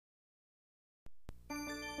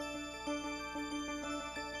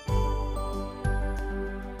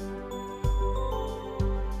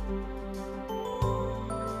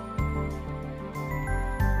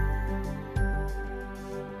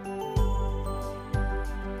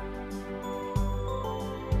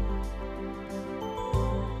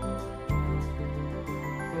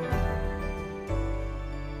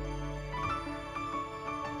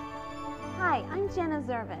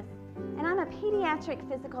Zervis, and I'm a pediatric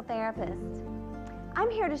physical therapist. I'm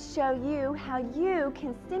here to show you how you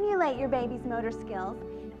can stimulate your baby's motor skills,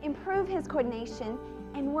 improve his coordination,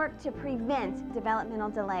 and work to prevent developmental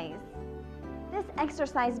delays. This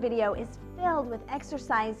exercise video is filled with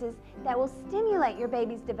exercises that will stimulate your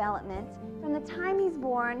baby's development from the time he's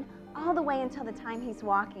born all the way until the time he's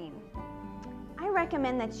walking. I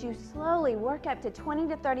recommend that you slowly work up to 20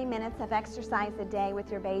 to 30 minutes of exercise a day with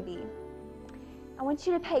your baby. I want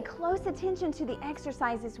you to pay close attention to the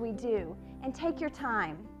exercises we do and take your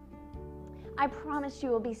time. I promise you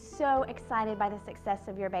will be so excited by the success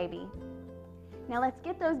of your baby. Now let's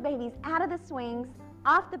get those babies out of the swings,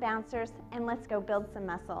 off the bouncers, and let's go build some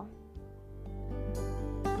muscle.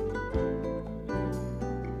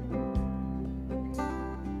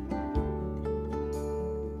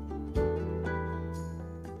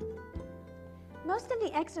 Most of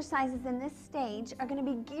the exercises in this stage are going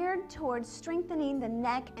to be geared towards strengthening the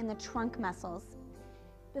neck and the trunk muscles.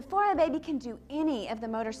 Before a baby can do any of the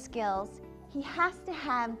motor skills, he has to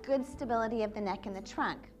have good stability of the neck and the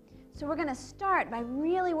trunk. So we're going to start by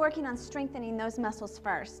really working on strengthening those muscles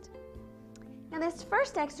first. Now this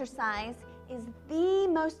first exercise is the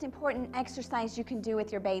most important exercise you can do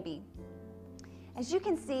with your baby. As you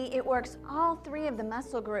can see, it works all three of the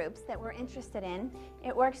muscle groups that we're interested in.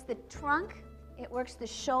 It works the trunk, it works the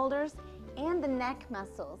shoulders, and the neck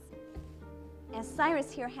muscles. As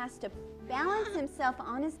Cyrus here has to balance himself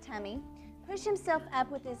on his tummy, push himself up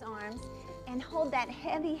with his arms, and hold that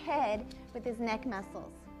heavy head with his neck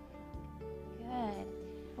muscles. Good.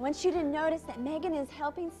 I want you to notice that Megan is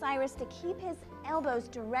helping Cyrus to keep his elbows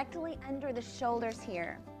directly under the shoulders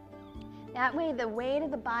here. That way the weight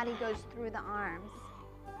of the body goes through the arms.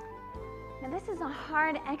 Now this is a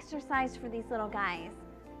hard exercise for these little guys.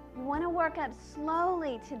 You want to work up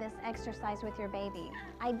slowly to this exercise with your baby.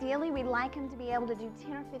 Ideally, we'd like them to be able to do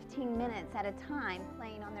 10 or 15 minutes at a time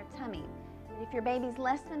playing on their tummy. But if your baby's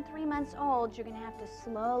less than 3 months old, you're going to have to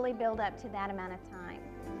slowly build up to that amount of time.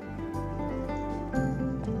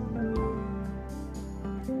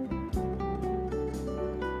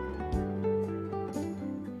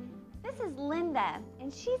 This is Linda,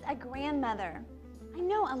 and she's a grandmother. I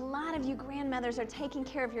know a lot of you grandmothers are taking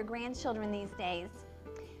care of your grandchildren these days.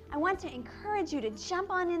 I want to encourage you to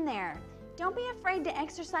jump on in there. Don't be afraid to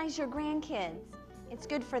exercise your grandkids. It's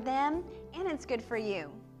good for them and it's good for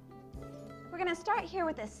you. We're going to start here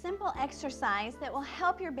with a simple exercise that will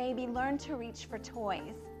help your baby learn to reach for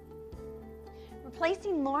toys. We're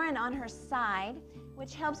placing Lauren on her side,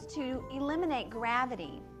 which helps to eliminate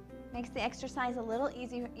gravity. Makes the exercise a little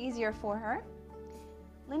easier for her.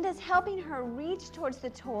 Linda's helping her reach towards the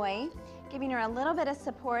toy, giving her a little bit of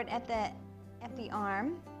support at the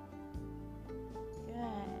arm.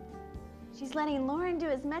 Good. She's letting Lauren do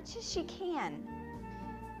as much as she can.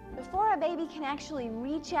 Before a baby can actually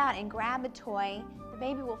reach out and grab a toy, the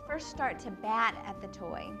baby will first start to bat at the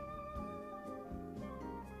toy.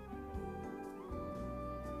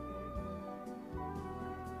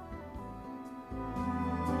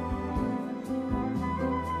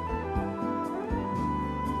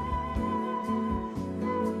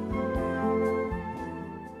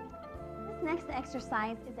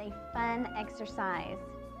 Exercise is a fun exercise.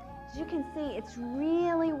 As you can see, it's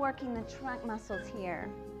really working the trunk muscles here.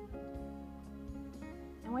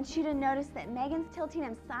 I want you to notice that Megan's tilting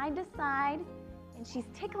him side to side, and she's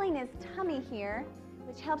tickling his tummy here,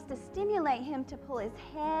 which helps to stimulate him to pull his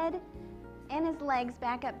head and his legs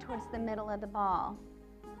back up towards the middle of the ball.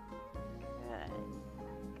 Good.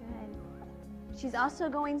 Good. She's also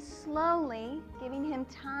going slowly, giving him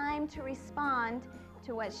time to respond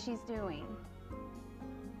to what she's doing.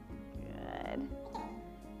 Good.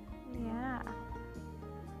 Yeah.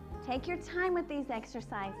 Take your time with these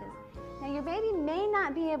exercises. Now your baby may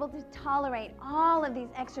not be able to tolerate all of these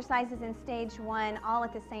exercises in stage 1 all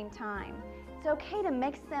at the same time. It's okay to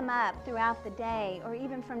mix them up throughout the day or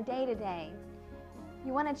even from day to day.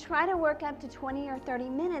 You want to try to work up to 20 or 30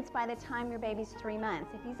 minutes by the time your baby's 3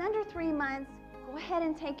 months. If he's under 3 months, go ahead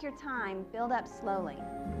and take your time. Build up slowly.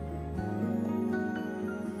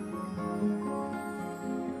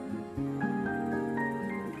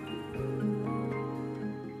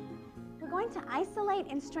 To isolate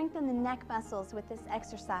and strengthen the neck muscles with this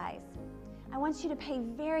exercise. I want you to pay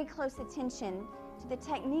very close attention to the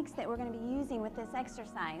techniques that we're going to be using with this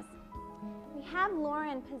exercise. We have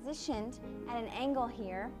Lauren positioned at an angle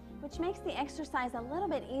here, which makes the exercise a little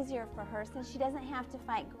bit easier for her since she doesn't have to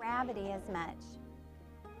fight gravity as much.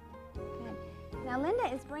 Good. Now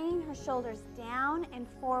Linda is bringing her shoulders down and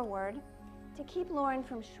forward to keep Lauren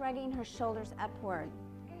from shrugging her shoulders upward.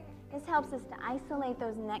 This helps us to isolate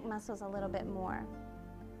those neck muscles a little bit more.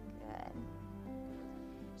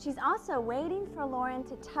 She's also waiting for Lauren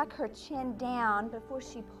to tuck her chin down before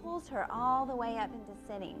she pulls her all the way up into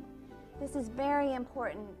sitting. This is very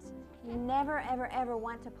important. You never, ever, ever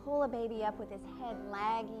want to pull a baby up with his head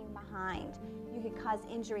lagging behind. You could cause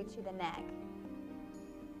injury to the neck.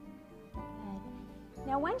 Good.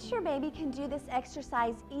 Now, once your baby can do this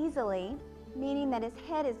exercise easily, meaning that his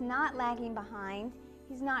head is not lagging behind,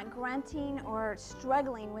 he's not grunting or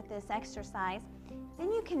struggling with this exercise,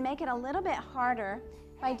 then you can make it a little bit harder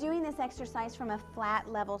by doing this exercise from a flat,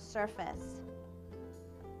 level surface.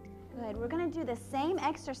 Good. We're going to do the same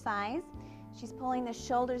exercise. She's pulling the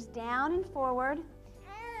shoulders down and forward.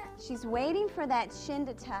 She's waiting for that chin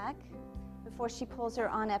to tuck before she pulls her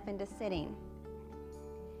on up into sitting.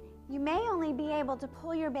 You may only be able to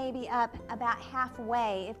pull your baby up about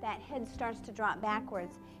halfway if that head starts to drop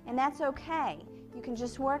backwards, and that's okay. You can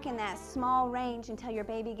just work in that small range until your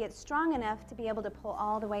baby gets strong enough to be able to pull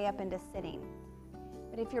all the way up into sitting.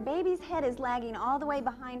 But if your baby's head is lagging all the way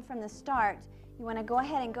behind from the start, you want to go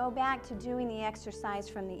ahead and go back to doing the exercise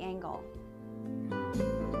from the angle.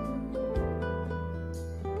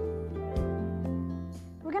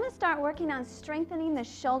 We're going to start working on strengthening the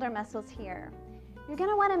shoulder muscles here. You're going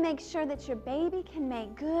to want to make sure that your baby can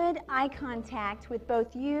make good eye contact with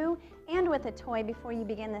both you and with a toy before you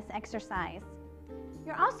begin this exercise.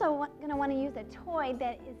 You're also going to want to use a toy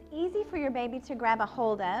that is easy for your baby to grab a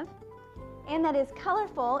hold of and that is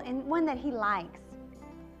colorful and one that he likes.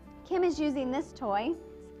 Kim is using this toy.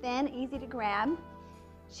 It's thin, easy to grab.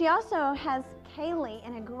 She also has Kaylee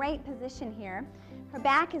in a great position here. Her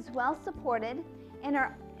back is well supported and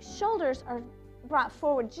her shoulders are brought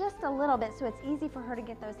forward just a little bit so it's easy for her to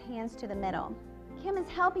get those hands to the middle. Kim is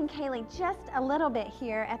helping Kaylee just a little bit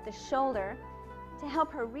here at the shoulder to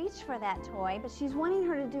help her reach for that toy, but she's wanting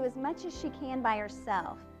her to do as much as she can by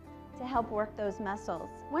herself to help work those muscles.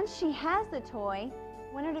 Once she has the toy,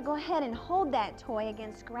 I want her to go ahead and hold that toy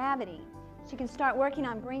against gravity. She can start working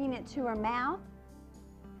on bringing it to her mouth,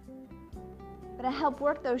 but it'll help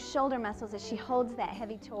work those shoulder muscles as she holds that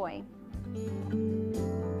heavy toy.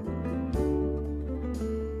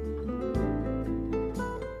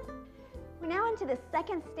 We're now into the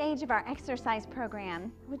second stage of our exercise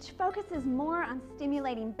program, which focuses more on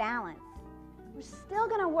stimulating balance. We're still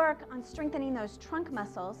going to work on strengthening those trunk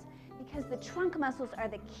muscles because the trunk muscles are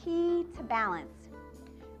the key to balance.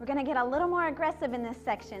 We're going to get a little more aggressive in this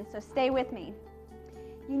section, so stay with me.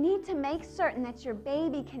 You need to make certain that your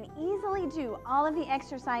baby can easily do all of the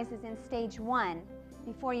exercises in stage 1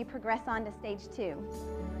 before you progress on to stage 2.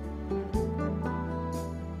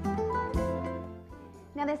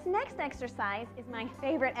 Now this next exercise is my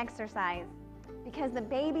favorite exercise because the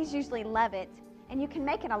babies usually love it and you can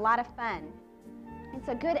make it a lot of fun. It's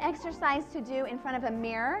a good exercise to do in front of a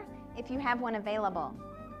mirror if you have one available.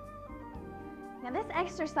 Now this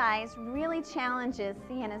exercise really challenges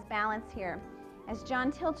Sienna's balance here. As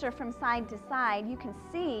John tilts her from side to side, you can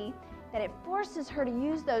see that it forces her to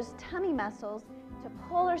use those tummy muscles to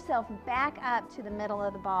pull herself back up to the middle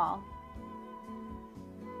of the ball.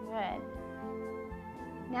 Good.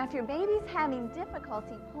 Now if your baby's having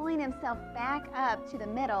difficulty pulling himself back up to the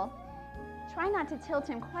middle, try not to tilt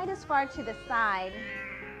him quite as far to the side.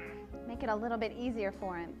 Make it a little bit easier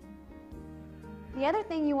for him. The other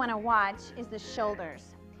thing you want to watch is the shoulders.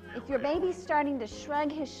 If your baby's starting to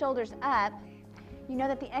shrug his shoulders up, you know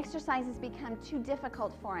that the exercise has become too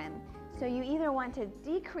difficult for him. So you either want to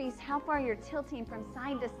decrease how far you're tilting from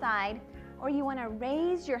side to side, or you want to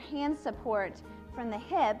raise your hand support from the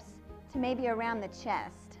hips to maybe around the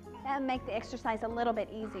chest. That would make the exercise a little bit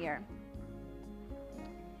easier.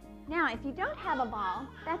 Now, if you don't have a ball,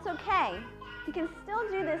 that's okay. You can still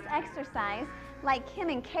do this exercise like Kim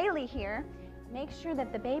and Kaylee here. Make sure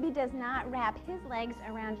that the baby does not wrap his legs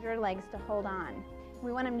around your legs to hold on.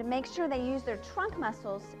 We want them to make sure they use their trunk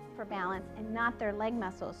muscles for balance and not their leg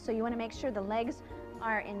muscles. So you want to make sure the legs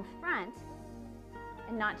are in front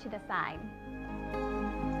and not to the side.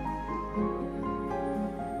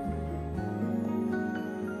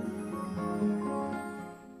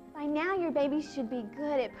 By now your baby should be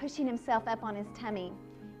good at pushing himself up on his tummy.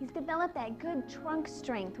 He's developed that good trunk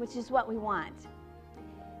strength, which is what we want.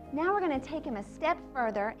 Now we're going to take him a step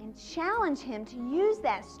further and challenge him to use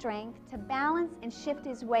that strength to balance and shift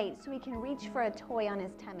his weight so he can reach for a toy on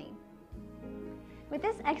his tummy. With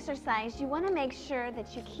this exercise, you want to make sure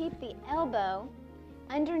that you keep the elbow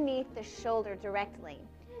underneath the shoulder directly.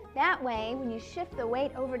 That way, when you shift the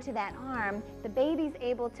weight over to that arm, the baby's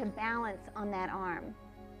able to balance on that arm.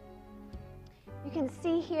 You can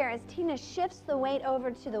see here as Tina shifts the weight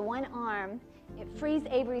over to the one arm, it frees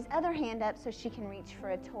Avery's other hand up so she can reach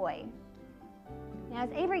for a toy. Now,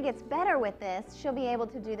 as Avery gets better with this, she'll be able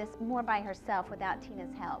to do this more by herself without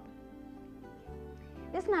Tina's help.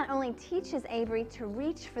 This not only teaches Avery to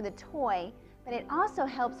reach for the toy, but it also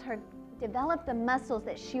helps her develop the muscles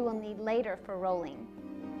that she will need later for rolling.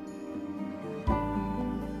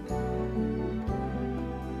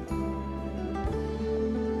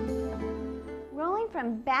 Rolling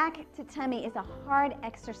from back to tummy is a hard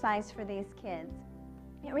exercise for these kids.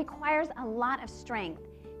 It requires a lot of strength.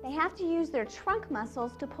 They have to use their trunk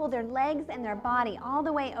muscles to pull their legs and their body all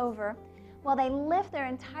the way over while they lift their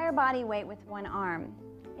entire body weight with one arm.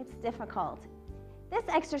 It's difficult. This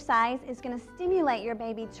exercise is going to stimulate your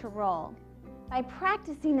baby to roll. By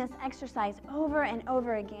practicing this exercise over and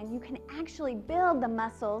over again, you can actually build the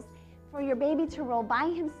muscles for your baby to roll by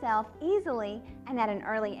himself easily and at an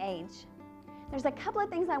early age. There's a couple of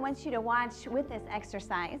things I want you to watch with this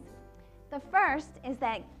exercise. The first is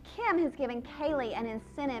that Kim has given Kaylee an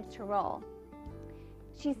incentive to roll.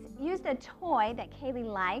 She's used a toy that Kaylee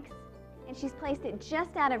likes, and she's placed it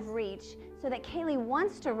just out of reach so that Kaylee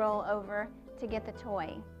wants to roll over to get the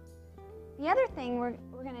toy. The other thing we're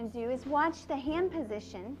going to do is watch the hand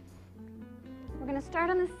position. We're going to start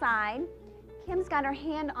on the side. Kim's got her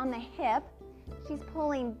hand on the hip. She's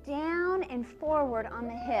pulling down and forward on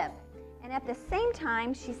the hip. And at the same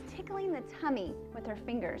time, she's tickling the tummy with her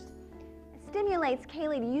fingers. It stimulates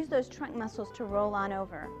Kaylee to use those trunk muscles to roll on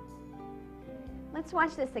over. Let's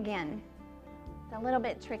watch this again. It's a little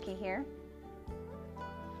bit tricky here.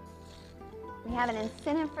 We have an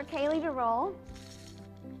incentive for Kaylee to roll.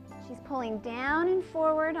 She's pulling down and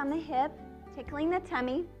forward on the hip, tickling the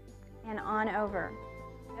tummy, and on over.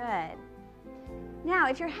 Good. Now,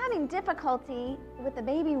 if you're having difficulty with the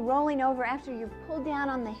baby rolling over after you've pulled down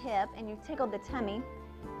on the hip and you've tickled the tummy,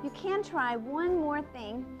 you can try one more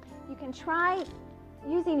thing. You can try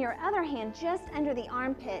using your other hand just under the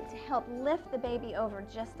armpit to help lift the baby over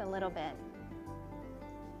just a little bit.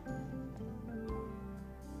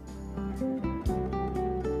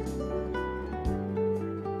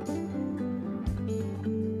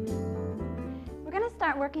 We're going to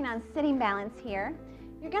start working on sitting balance here.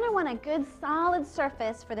 You're going to want a good solid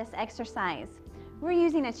surface for this exercise. We're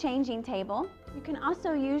using a changing table. You can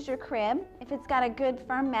also use your crib if it's got a good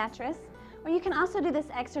firm mattress, or you can also do this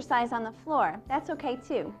exercise on the floor. That's okay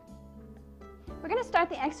too. We're going to start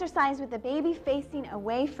the exercise with the baby facing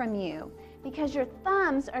away from you because your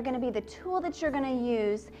thumbs are going to be the tool that you're going to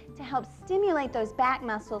use to help stimulate those back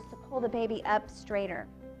muscles to pull the baby up straighter.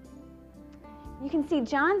 You can see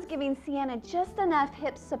John's giving Sienna just enough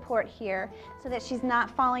hip support here so that she's not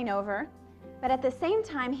falling over, but at the same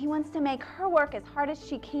time, he wants to make her work as hard as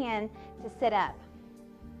she can to sit up.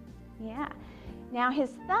 Yeah. Now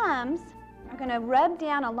his thumbs are going to rub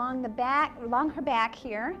down along her back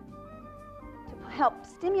here to help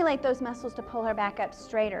stimulate those muscles to pull her back up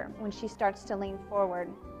straighter when she starts to lean forward.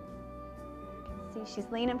 See, she's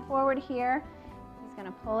leaning forward here. He's going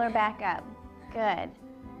to pull her back up. Good.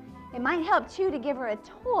 It might help too to give her a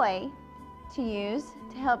toy to use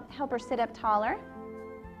to help her sit up taller.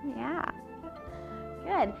 Yeah,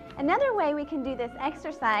 good. Another way we can do this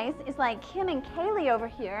exercise is like Kim and Kaylee over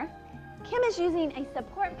here. Kim is using a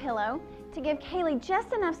support pillow to give Kaylee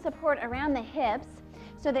just enough support around the hips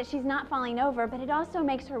so that she's not falling over, but it also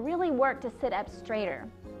makes her really work to sit up straighter.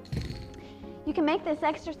 You can make this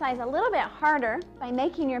exercise a little bit harder by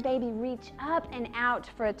making your baby reach up and out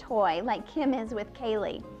for a toy like Kim is with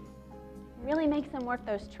Kaylee. Really makes them work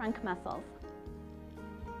those trunk muscles.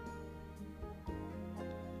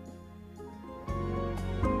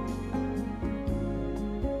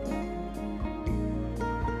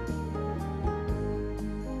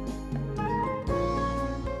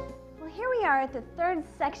 Well, here we are at the third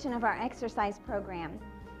section of our exercise program.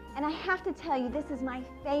 And I have to tell you, this is my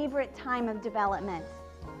favorite time of development.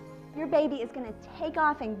 Your baby is going to take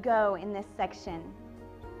off and go in this section.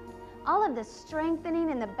 All of the strengthening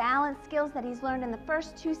and the balance skills that he's learned in the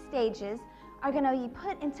first two stages are going to be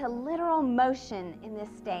put into literal motion in this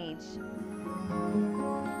stage.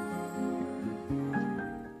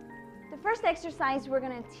 The first exercise we're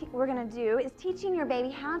going to do is teaching your baby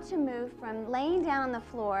how to move from laying down on the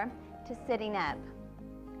floor to sitting up.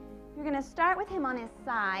 You're going to start with him on his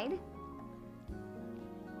side,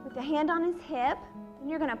 with the hand on his hip, and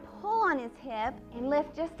you're going to pull on his hip and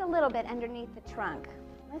lift just a little bit underneath the trunk.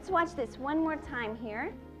 Let's watch this one more time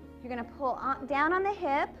here. You're going to pull down on the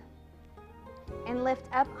hip and lift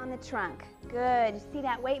up on the trunk. Good. You see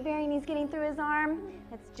that weight bearing he's getting through his arm?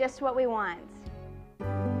 That's just what we want.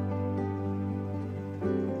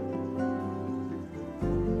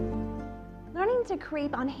 Learning to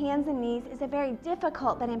creep on hands and knees is a very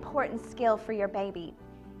difficult but important skill for your baby.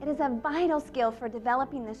 It is a vital skill for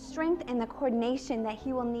developing the strength and the coordination that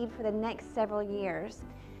he will need for the next several years.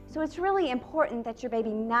 So it's really important that your baby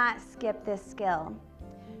not skip this skill.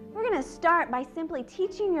 We're going to start by simply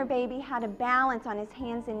teaching your baby how to balance on his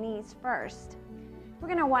hands and knees first. We're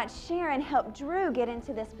going to watch Sharon help Drew get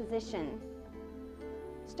into this position.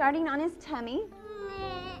 Starting on his tummy.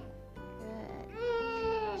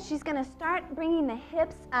 Good. She's going to start bringing the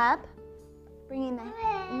hips up, bringing the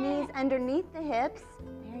knees underneath the hips.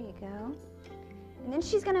 There you go. And then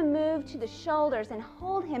she's going to move to the shoulders and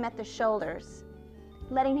hold him at the shoulders,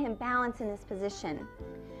 letting him balance in this position.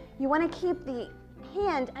 You want to keep the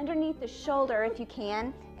hand underneath the shoulder if you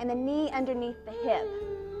can, and the knee underneath the hip.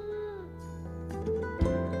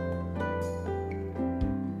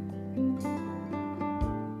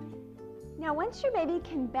 Now, once your baby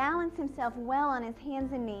can balance himself well on his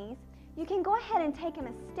hands and knees, you can go ahead and take him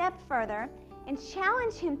a step further and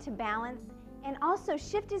challenge him to balance and also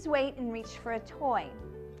shift his weight and reach for a toy.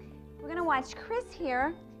 We're going to watch Chris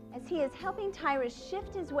here as he is helping Tyrus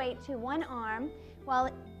shift his weight to one arm while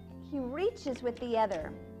he reaches with the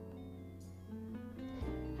other.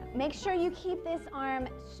 Make sure you keep this arm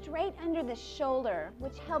straight under the shoulder,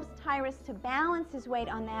 which helps Tyrus to balance his weight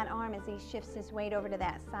on that arm as he shifts his weight over to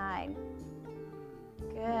that side.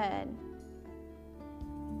 Good.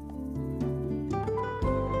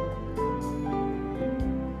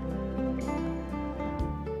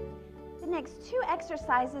 The next two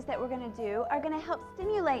exercises that we're going to do are going to help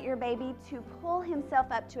stimulate your baby to pull himself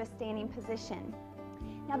up to a standing position.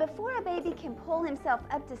 Now, before a baby can pull himself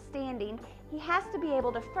up to standing, he has to be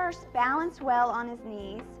able to first balance well on his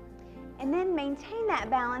knees and then maintain that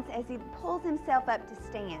balance as he pulls himself up to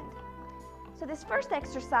stand. So this first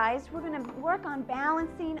exercise, we're going to work on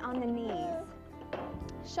balancing on the knees.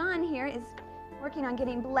 Sean here is working on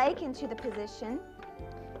getting Blake into the position.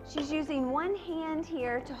 She's using one hand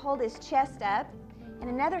here to hold his chest up and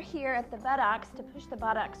another here at the buttocks to push the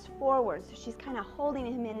buttocks forward. So she's kind of holding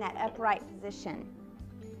him in that upright position.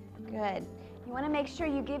 Good. You want to make sure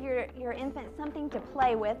you give your infant something to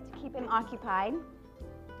play with to keep him occupied.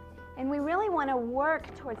 And we really want to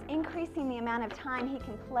work towards increasing the amount of time he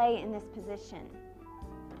can play in this position.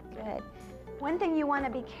 Good. One thing you want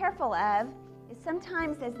to be careful of is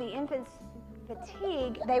sometimes as the infants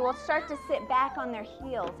fatigue, they will start to sit back on their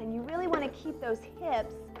heels, and you really want to keep those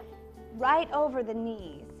hips right over the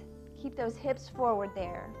knees. Keep those hips forward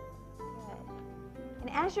there. Good. And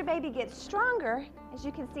as your baby gets stronger, as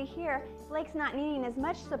you can see here, Blake's not needing as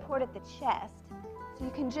much support at the chest. So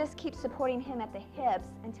you can just keep supporting him at the hips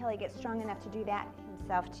until he gets strong enough to do that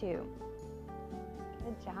himself too.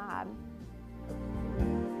 Good job.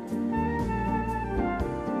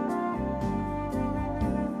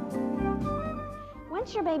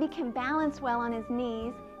 Once your baby can balance well on his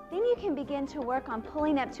knees, then you can begin to work on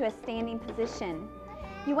pulling up to a standing position.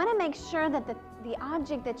 You want to make sure that the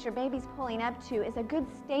object that your baby's pulling up to is a good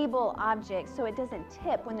stable object so it doesn't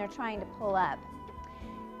tip when they're trying to pull up.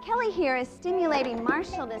 Kelly here is stimulating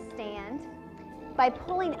Marshall to stand by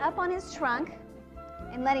pulling up on his trunk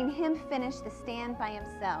and letting him finish the stand by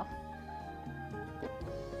himself.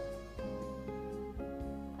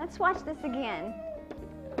 Let's watch this again.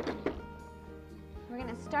 We're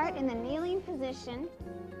going to start in the kneeling position.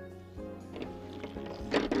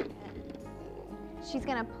 She's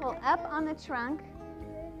going to pull up on the trunk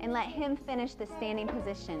and let him finish the standing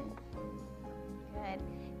position. Good.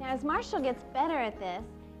 Now, as Marshall gets better at this,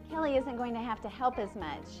 Kelly isn't going to have to help as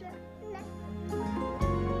much.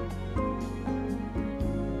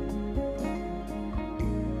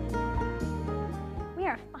 We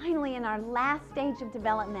are finally in our last stage of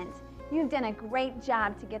development. You've done a great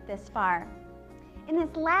job to get this far. In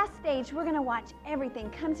this last stage, we're going to watch everything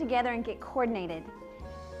come together and get coordinated.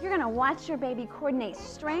 You're going to watch your baby coordinate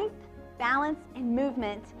strength, balance, and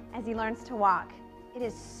movement as he learns to walk. It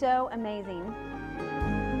is so amazing.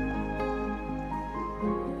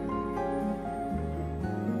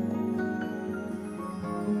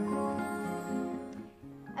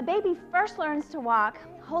 A baby first learns to walk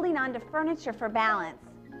holding on to furniture for balance.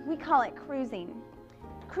 We call it cruising.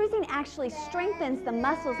 Cruising actually strengthens the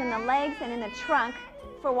muscles in the legs and in the trunk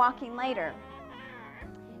for walking later.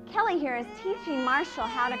 Kelly here is teaching Marshall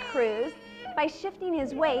how to cruise by shifting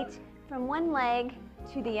his weight from one leg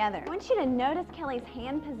to the other. I want you to notice Kelly's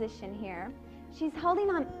hand position here. She's holding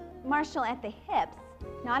on Marshall at the hips,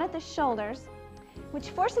 not at the shoulders, which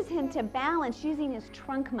forces him to balance using his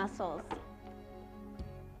trunk muscles.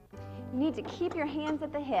 You need to keep your hands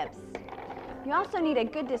at the hips. You also need a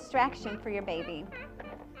good distraction for your baby.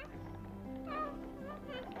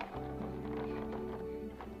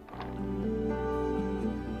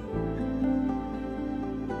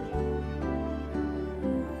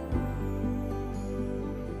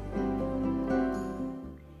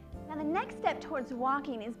 step towards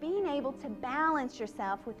walking is being able to balance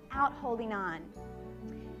yourself without holding on.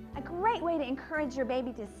 A great way to encourage your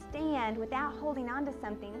baby to stand without holding on to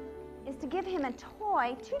something is to give him a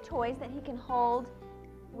toy, 2 toys that he can hold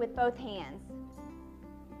with both hands.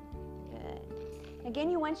 Good.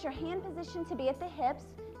 Again, you want your hand position to be at the hips,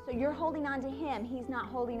 so you're holding on to him, he's not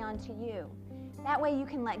holding on to you. That way you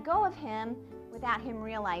can let go of him without him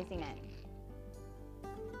realizing it.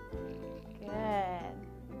 Good.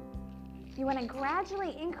 You want to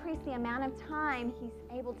gradually increase the amount of time he's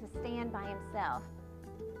able to stand by himself.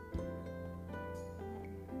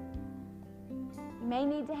 You may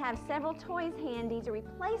need to have several toys handy to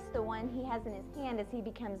replace the one he has in his hand as he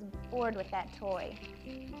becomes bored with that toy.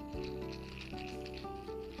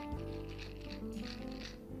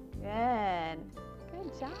 Good.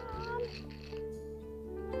 Good job.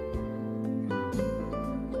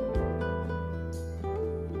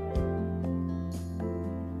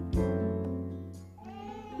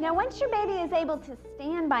 Now, once your baby is able to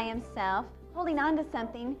stand by himself, holding on to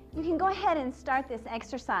something, you can go ahead and start this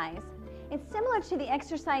exercise. It's similar to the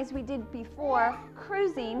exercise we did before,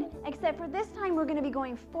 cruising, except for this time we're going to be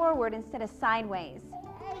going forward instead of sideways.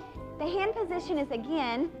 The hand position is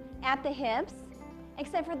again at the hips,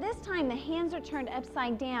 except for this time the hands are turned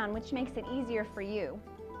upside down, which makes it easier for you.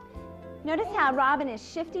 Notice how Robin is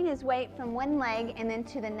shifting his weight from one leg and then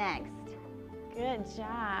to the next. Good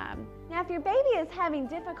job. Now, if your baby is having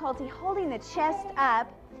difficulty holding the chest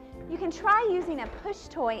up, you can try using a push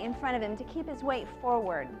toy in front of him to keep his weight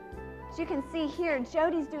forward. As you can see here,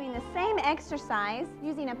 Jody's doing the same exercise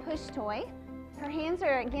using a push toy. Her hands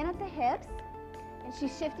are again at the hips, and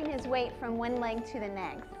she's shifting his weight from one leg to the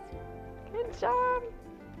next. Good job.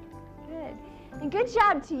 Good. And good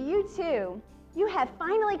job to you too. You have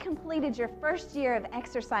finally completed your first year of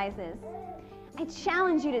exercises. I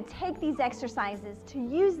challenge you to take these exercises, to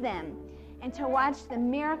use them, and to watch the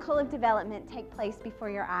miracle of development take place before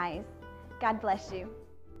your eyes. God bless you.